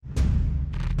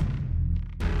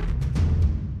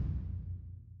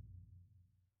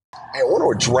I want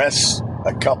to address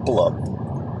a couple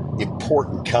of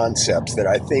important concepts that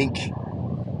I think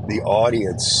the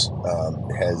audience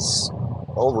has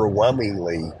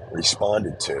overwhelmingly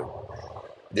responded to.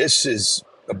 This is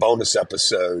a bonus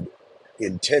episode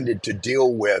intended to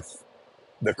deal with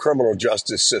the criminal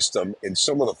justice system and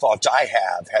some of the thoughts I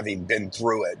have, having been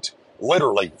through it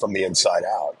literally from the inside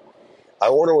out. I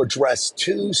want to address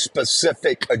two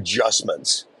specific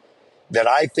adjustments that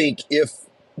I think, if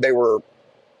they were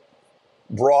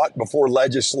brought before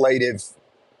legislative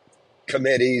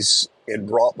committees and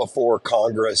brought before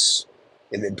Congress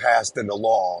and then passed into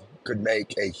law, could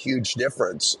make a huge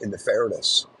difference in the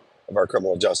fairness of our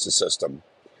criminal justice system.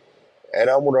 And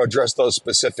I want to address those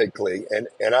specifically. I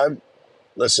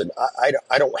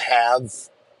don't have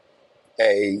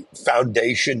a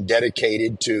foundation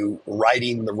dedicated to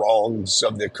righting the wrongs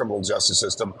of the criminal justice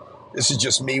system. This is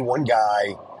just me, one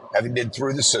guy, having been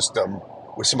through the system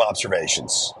with some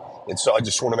observations. And so I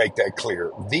just want to make that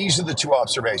clear. These are the two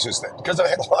observations that, because I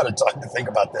had a lot of time to think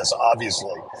about this,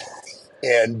 obviously.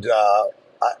 And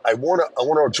I want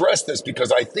to address this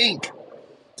because I think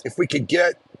if we could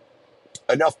get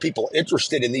enough people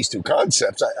interested in these two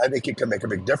concepts, I think it can make a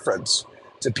big difference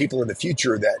to people in the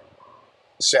future that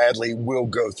sadly will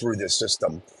go through this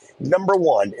system. Number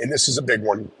one, and this is a big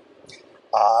one,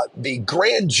 the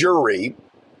grand jury.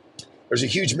 There's a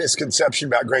huge misconception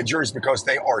about grand juries because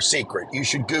they are secret. You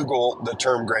should Google the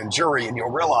term grand jury and you'll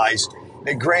realize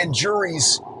that grand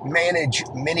juries manage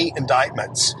many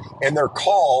indictments, and they're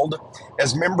called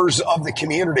as members of the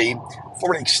community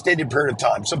for an extended period of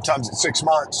time. Sometimes it's 6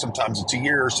 months, sometimes it's a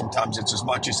year, sometimes it's as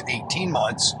much as 18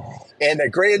 months. And a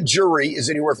grand jury is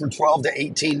anywhere from 12 to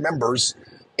 18 members,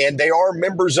 and they are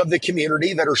members of the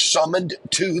community that are summoned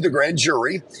to the grand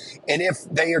jury. And if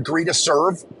they agree to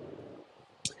serve,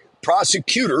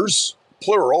 prosecutors,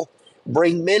 plural,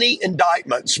 bring many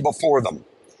indictments before them.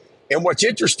 And what's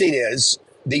interesting is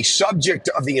the subject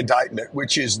of the indictment,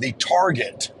 which is the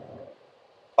target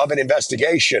of an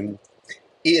investigation,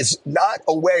 is not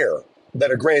aware that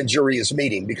a grand jury is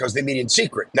meeting because they meet in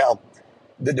secret. Now,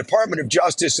 the Department of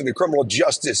Justice and the criminal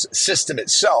justice system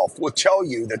itself will tell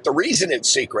you that the reason it's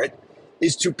secret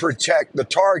is to protect the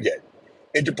target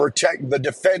and to protect the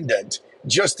defendant,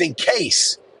 just in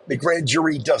case the grand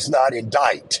jury does not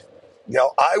indict.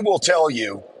 Now, I will tell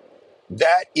you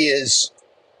that is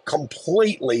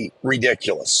completely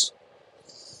ridiculous.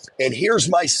 And here's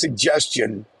my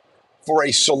suggestion for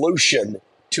a solution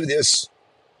to this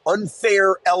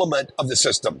unfair element of the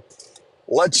system.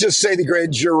 Let's just say the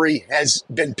grand jury has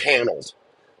been paneled.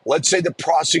 Let's say the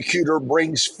prosecutor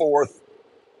brings forth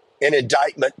an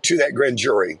indictment to that grand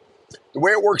jury. The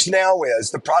way it works now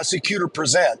is the prosecutor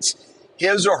presents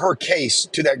his or her case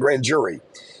to that grand jury.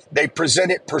 They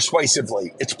present it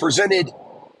persuasively. It's presented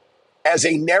as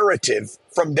a narrative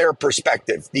from their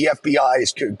perspective. The FBI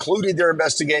has concluded their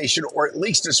investigation, or at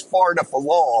least is far enough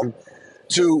along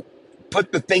to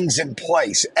put the things in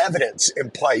place, evidence in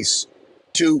place,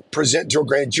 to present to a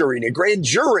grand jury. And a grand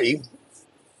jury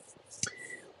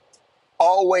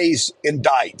always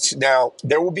indicts. Now,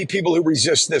 there will be people who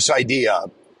resist this idea,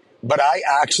 but I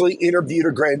actually interviewed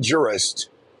a grand jurist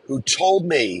who told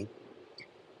me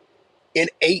in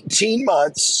 18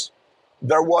 months,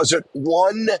 there wasn't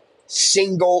one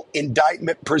single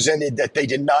indictment presented that they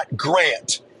did not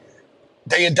grant.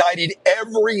 They indicted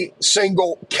every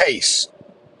single case.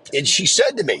 And she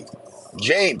said to me,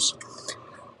 James,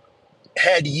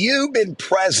 had you been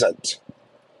present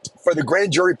for the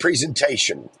grand jury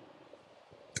presentation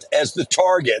as the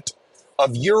target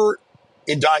of your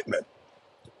indictment,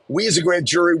 we as a grand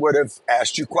jury would have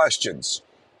asked you questions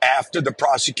after the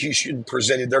prosecution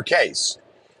presented their case.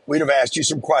 We'd have asked you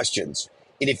some questions.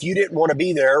 And if you didn't want to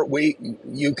be there,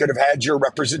 you could have had your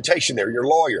representation there, your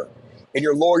lawyer. And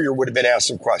your lawyer would have been asked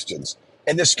some questions.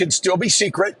 And this can still be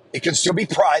secret. It can still be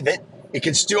private. It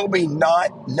can still be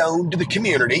not known to the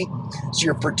community. So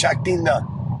you're protecting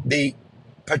the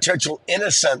potential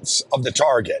innocence of the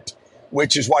target,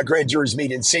 which is why grand juries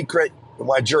meet in secret and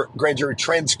why grand jury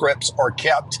transcripts are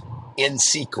kept in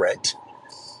secret.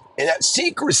 And that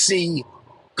secrecy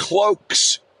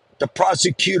cloaks the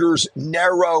prosecutor's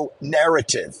narrow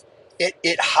narrative.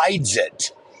 It hides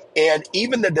it. And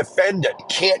even the defendant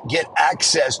can't get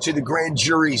access to the grand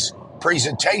jury's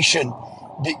presentation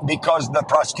because the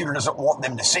prosecutor doesn't want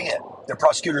them to see it. The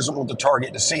prosecutor doesn't want the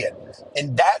target to see it.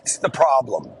 And that's the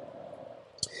problem.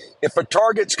 If a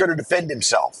target's going to defend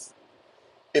himself,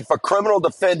 if a criminal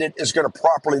defendant is going to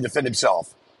properly defend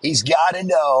himself, he's got to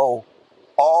know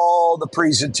all the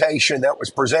presentation that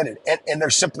was presented. And they're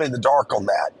simply in the dark on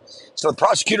that. So the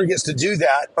prosecutor gets to do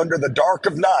that under the dark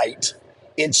of night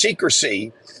in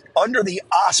secrecy under the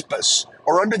auspice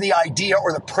or under the idea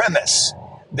or the premise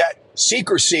that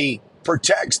secrecy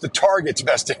protects the target's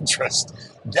best interest.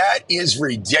 That is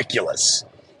ridiculous.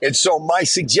 And so my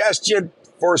suggestion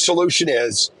for a solution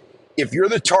is, if you're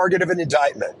the target of an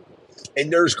indictment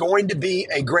and there's going to be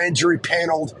a grand jury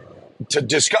panel to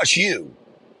discuss you,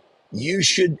 you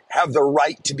should have the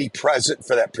right to be present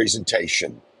for that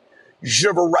presentation. You should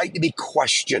have a right to be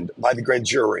questioned by the grand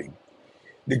jury.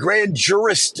 The grand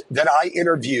jurist that I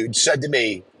interviewed said to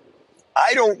me,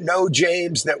 I don't know,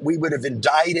 James, that we would have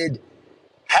indicted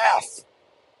half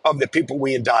of the people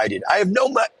we indicted. I have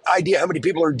no idea how many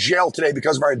people are in jail today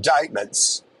because of our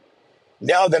indictments.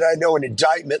 Now that I know an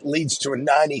indictment leads to a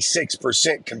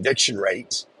 96% conviction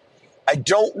rate, I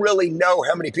don't really know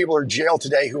how many people are in jail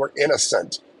today who are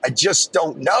innocent. I just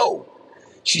don't know.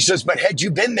 She says, but had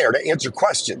you been there to answer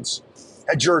questions,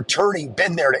 had your attorney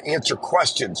been there to answer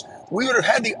questions, we would have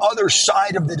had the other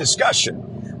side of the discussion.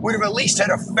 We would have at least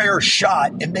had a fair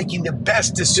shot in making the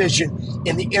best decision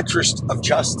in the interest of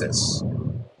justice.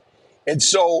 And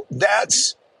so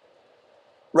that's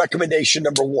recommendation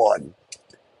number one.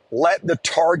 Let the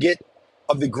target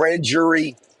of the grand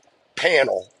jury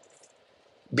panel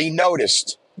be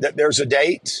noticed that there's a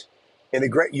date and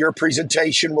your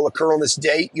presentation will occur on this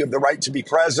date. You have the right to be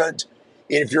present.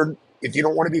 And if you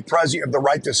don't want to be present, you have the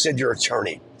right to send your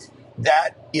attorney.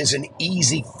 That is an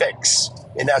easy fix.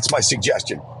 And that's my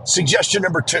suggestion. Suggestion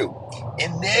number two,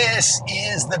 and this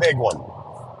is the big one.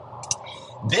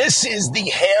 This is the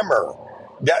hammer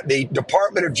that the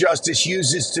Department of Justice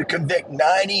uses to convict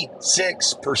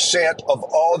 96% of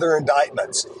all their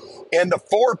indictments. And the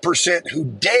 4% who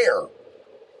dare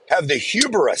have the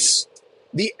hubris,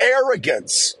 the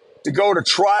arrogance to go to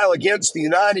trial against the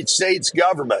United States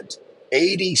government,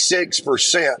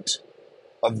 86%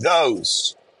 of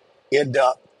those end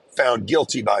up found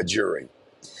guilty by jury.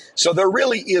 So there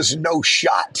really is no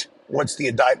shot once the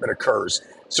indictment occurs.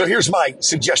 So here's my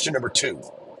suggestion number two.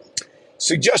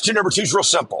 Suggestion number two is real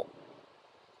simple.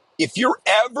 If you're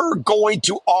ever going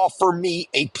to offer me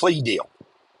a plea deal,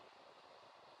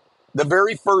 the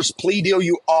very first plea deal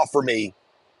you offer me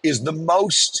is the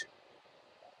most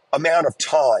amount of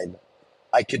time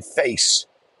I could face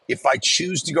if I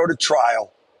choose to go to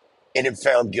trial and am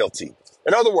found guilty.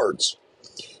 In other words,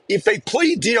 if a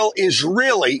plea deal is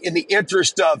really in the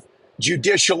interest of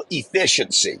judicial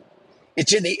efficiency,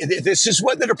 this is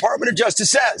what the Department of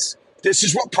Justice says. This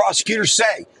is what prosecutors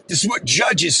say. This is what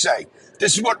judges say.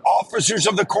 This is what officers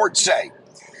of the court say.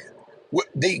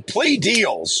 The plea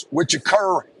deals, which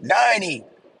occur 90%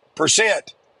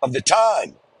 of the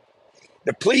time,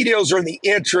 the plea deals are in the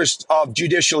interest of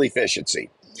judicial efficiency.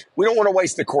 We don't want to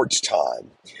waste the court's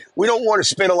time. We don't want to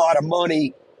spend a lot of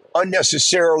money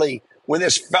unnecessarily when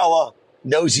this fella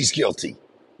knows he's guilty.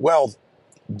 Well,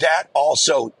 that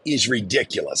also is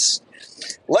ridiculous.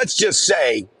 Let's just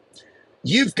say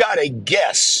you've got a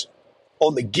guess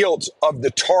on the guilt of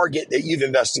the target that you've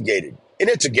investigated. And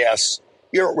it's a guess.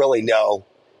 You don't really know.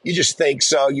 You just think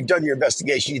so. You've done your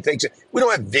investigation. You think so. We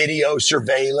don't have video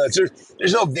surveillance.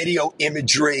 There's no video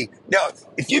imagery. Now,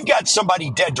 if you've got somebody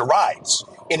dead to rights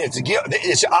and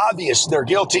it's obvious they're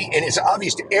guilty and it's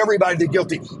obvious to everybody they're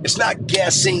guilty, it's not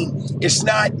guessing. It's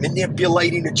not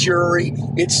manipulating a jury.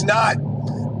 It's not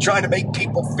trying to make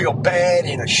people feel bad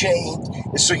and ashamed.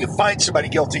 And so you find somebody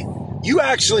guilty. You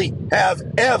actually have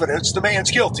evidence the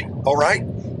man's guilty, all right?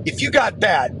 If you got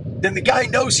that, then the guy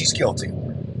knows he's guilty.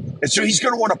 And so he's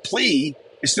going to want to plea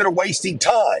instead of wasting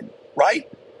time, right?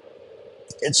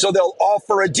 And so they'll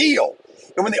offer a deal.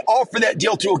 And when they offer that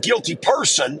deal to a guilty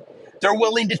person, they're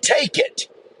willing to take it.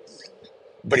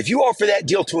 But if you offer that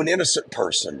deal to an innocent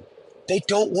person, they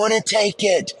don't want to take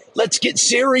it. Let's get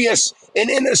serious.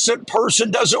 An innocent person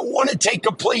doesn't want to take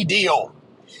a plea deal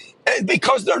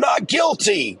because they're not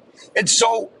guilty. And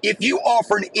so if you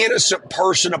offer an innocent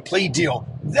person a plea deal,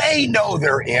 they know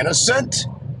they're innocent.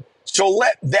 So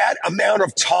let that amount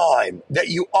of time that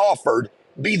you offered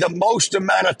be the most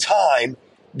amount of time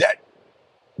that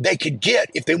they could get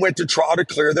if they went to trial to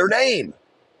clear their name.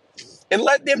 And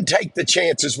let them take the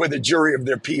chances with a jury of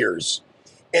their peers.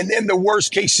 And then the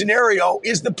worst case scenario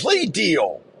is the plea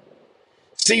deal.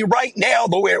 See, right now,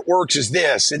 the way it works is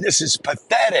this, and this is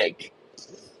pathetic.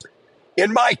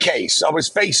 In my case, I was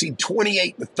facing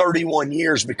 28 to 31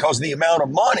 years because of the amount of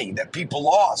money that people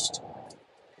lost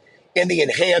and the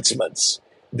enhancements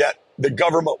that the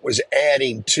government was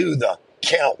adding to the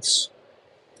counts.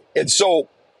 And so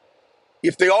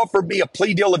if they offered me a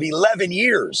plea deal of 11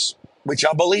 years, which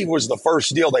I believe was the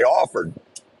first deal they offered,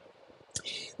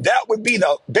 that would be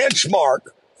the benchmark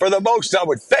for the most I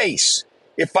would face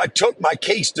if I took my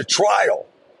case to trial.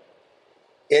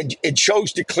 and it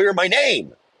chose to clear my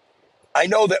name. I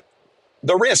know that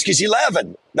the risk is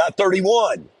 11, not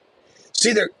 31.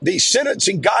 See, these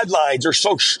sentencing guidelines are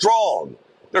so strong,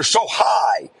 they're so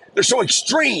high, they're so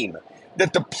extreme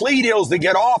that the plea deals that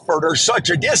get offered are such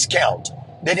a discount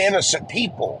that innocent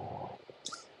people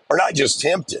are not just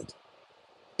tempted.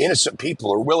 Innocent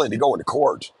people are willing to go into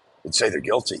court and say they're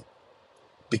guilty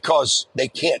because they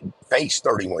can't face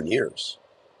 31 years.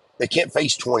 They can't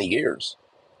face 20 years.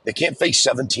 They can't face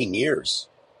 17 years.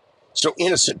 So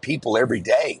innocent people every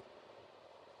day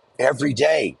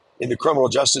in the criminal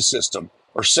justice system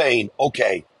are saying,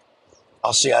 okay,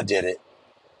 I'll say I did it.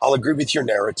 I'll agree with your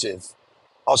narrative.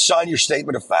 I'll sign your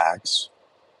statement of facts.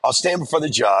 I'll stand before the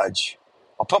judge.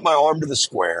 I'll put my arm to the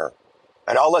square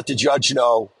and I'll let the judge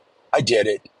know I did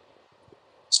it.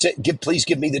 Please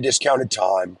give me the discounted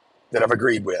time that I've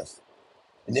agreed with.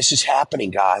 And this is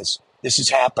happening, guys. This is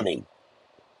happening.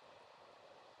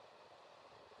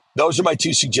 Those are my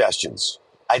two suggestions.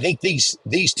 I think these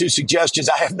two suggestions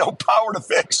I have no power to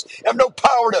fix. I have no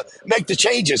power to make the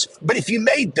changes. But if you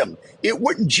made them, it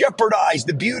wouldn't jeopardize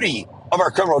the beauty of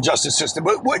our criminal justice system.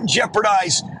 It wouldn't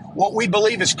jeopardize what we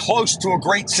believe is close to a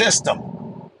great system.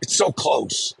 It's so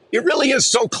close. It really is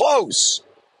so close.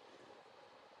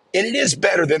 And it is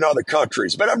better than other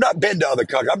countries. But I've not been to other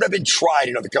countries. I've not been tried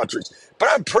in other countries. But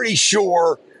I'm pretty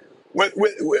sure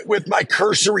with my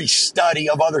cursory study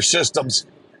of other systems,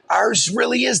 ours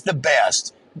really is the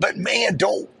best. But man,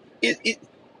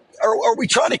 are we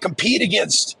trying to compete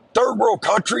against third world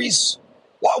countries?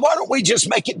 Why don't we just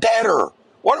make it better?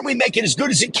 Why don't we make it as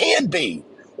good as it can be?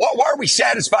 Why are we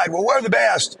satisfied? Well, we're the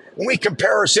best. When we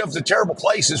compare ourselves to terrible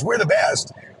places, we're the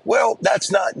best. Well,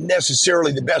 that's not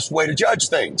necessarily the best way to judge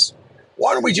things.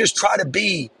 Why don't we just try to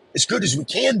be as good as we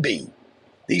can be?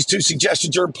 These two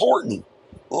suggestions are important.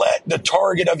 Let the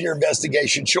target of your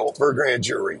investigation show up for a grand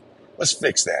jury. Let's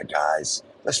fix that, guys.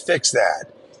 Let's fix that.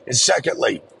 And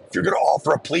secondly, if you're going to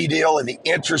offer a plea deal in the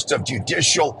interest of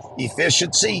judicial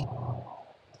efficiency,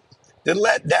 then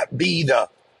let that be the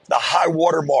high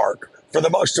water mark for the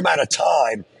most amount of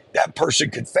time that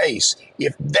person could face.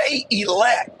 If they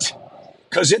elect,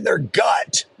 because in their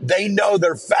gut, they know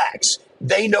their facts,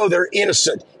 they know they're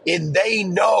innocent, and they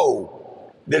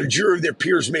know that a jury of their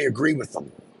peers may agree with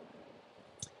them.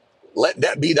 Let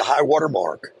that be the high water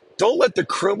mark. Don't let the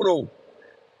criminal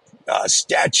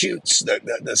statutes,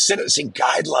 the sentencing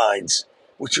guidelines,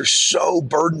 which are so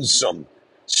burdensome,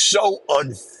 so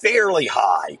unfairly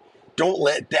high, don't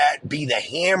let that be the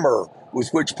hammer with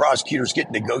which prosecutors get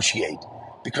to negotiate,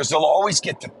 because they'll always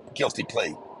get the guilty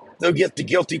plea. They'll get the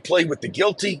guilty plea with the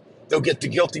guilty. They'll get the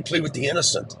guilty plea with the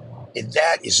innocent. And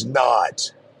that is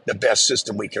not the best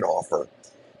system we can offer.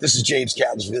 This is James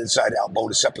Catlett with Inside Out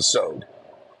bonus episode,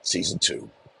 season 2.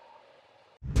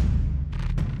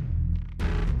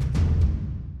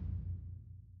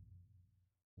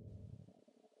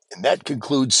 And that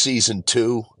concludes season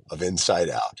 2 of Inside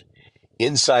Out.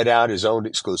 Inside Out is owned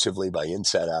exclusively by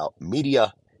Inside Out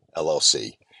Media,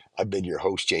 LLC. I've been your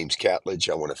host, James Catlett.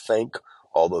 I want to thank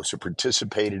all those who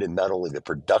participated in not only the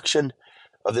production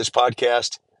of this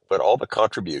podcast, but all the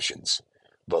contributions,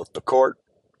 both the court,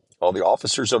 all the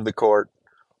officers of the court,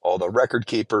 all the record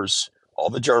keepers, all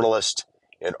the journalists,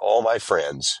 and all my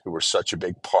friends who were such a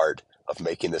big part of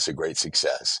making this a great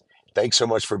success. Thanks so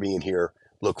much for being here.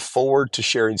 Look forward to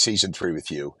sharing season 3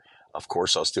 with you. Of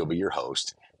course, I'll still be your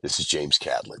host. This is James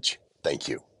Catlett. Thank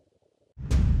you.